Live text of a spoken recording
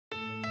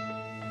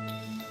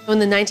In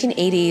the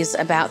 1980s,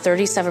 about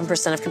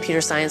 37% of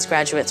computer science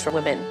graduates were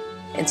women,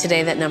 and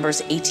today that number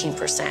is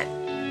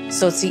 18%.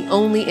 So it's the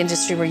only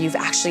industry where you've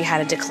actually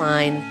had a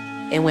decline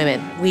in women.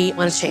 We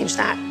want to change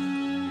that.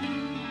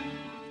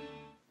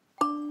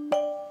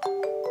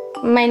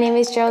 My name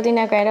is Geraldine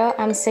Agredo.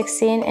 I'm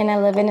 16 and I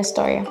live in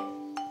Astoria.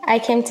 I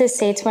came to the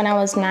States when I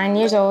was 9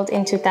 years old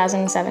in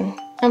 2007.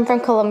 I'm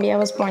from Colombia. I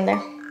was born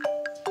there.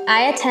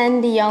 I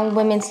attend the Young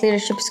Women's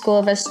Leadership School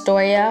of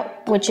Astoria,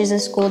 which is a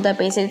school that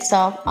bases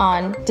itself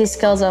on the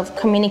skills of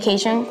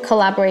communication,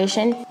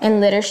 collaboration, and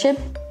leadership.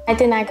 I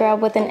did not grow up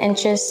with an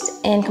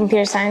interest in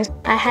computer science.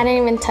 I hadn't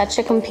even touched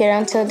a computer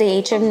until the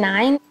age of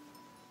 9.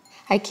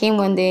 I came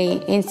one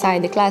day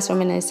inside the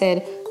classroom and I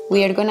said,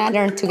 we are gonna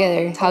learn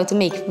together how to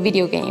make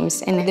video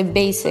games and the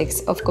basics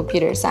of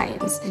computer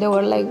science. They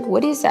were like,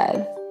 what is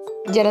that?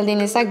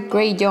 Geraldine is a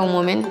great young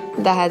woman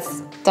that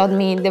has taught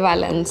me the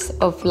balance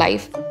of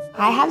life.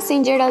 I have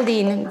seen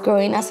Geraldine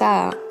growing as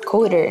a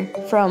coder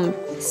from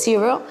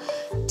 0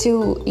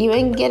 to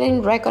even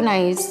getting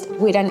recognized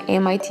with an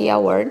MIT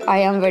award. I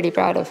am very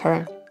proud of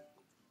her.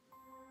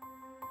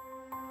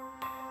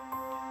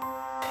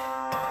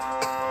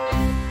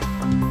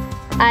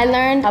 I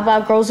learned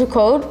about Girls Who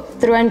Code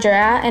through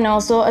Andrea and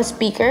also a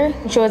speaker.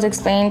 She was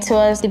explaining to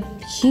us the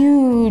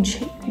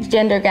huge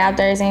gender gap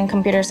there is in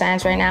computer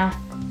science right now.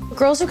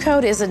 Girls Who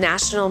Code is a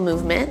national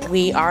movement.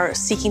 We are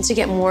seeking to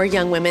get more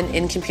young women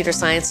in computer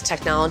science and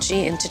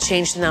technology and to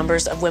change the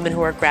numbers of women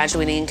who are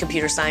graduating in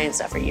computer science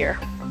every year.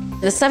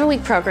 The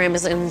 7-week program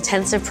is an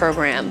intensive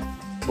program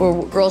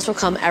where girls will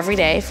come every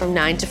day from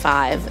 9 to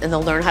 5 and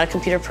they'll learn how to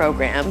computer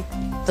program.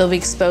 They'll be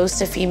exposed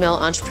to female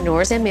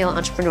entrepreneurs and male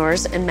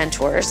entrepreneurs and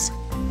mentors.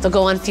 They'll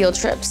go on field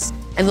trips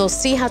and they'll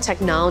see how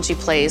technology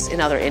plays in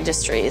other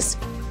industries.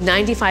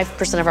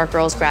 95% of our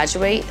girls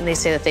graduate and they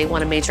say that they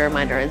want to major or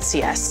minor in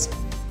CS.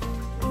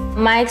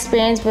 My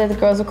experience with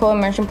Girls Who Code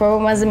immersion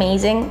program was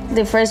amazing.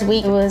 The first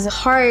week was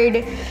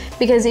hard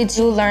because it's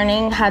you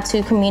learning how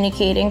to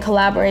communicate and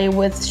collaborate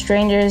with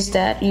strangers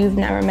that you've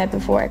never met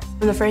before.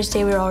 On the first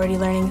day we were already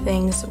learning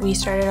things. We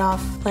started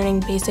off learning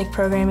basic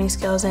programming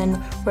skills and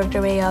worked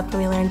our way up,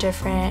 and we learned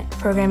different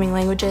programming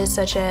languages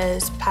such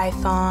as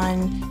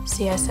Python,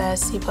 CSS,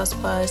 C++.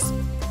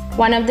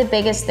 One of the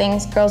biggest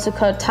things Girls Who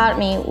Code taught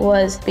me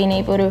was being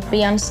able to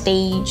be on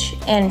stage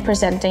and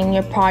presenting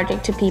your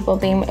project to people,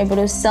 being able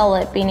to sell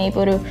it, being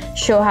able to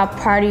show how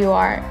proud you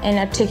are and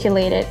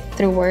articulate it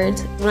through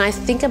words. When I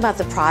think about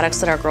the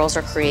products that our girls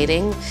are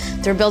creating,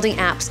 they're building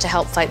apps to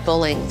help fight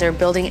bullying. They're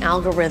building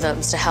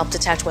algorithms to help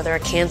detect whether a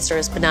cancer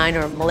is benign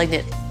or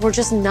malignant. We're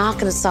just not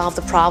going to solve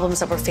the problems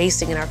that we're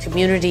facing in our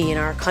community, in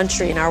our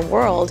country, in our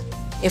world,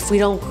 if we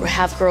don't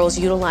have girls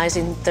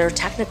utilizing their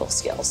technical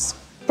skills.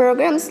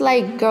 Programs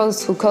like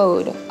Girls Who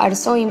Code are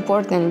so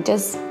important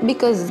just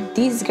because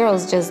these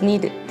girls just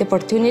need the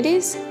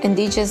opportunities and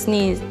they just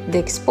need the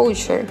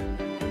exposure.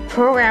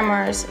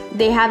 Programmers,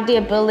 they have the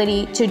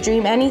ability to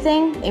dream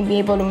anything and be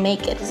able to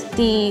make it.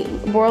 The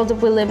world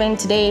that we live in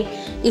today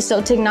is so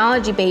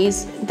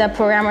technology-based that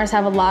programmers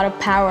have a lot of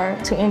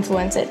power to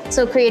influence it.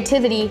 So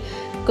creativity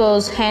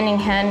goes hand in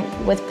hand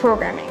with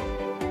programming.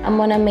 I'm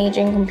gonna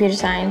major in computer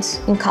science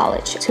in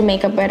college to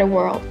make a better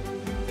world.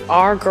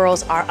 Our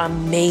girls are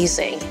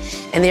amazing,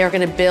 and they are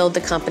going to build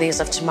the companies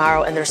of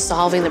tomorrow, and they're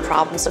solving the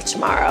problems of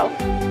tomorrow.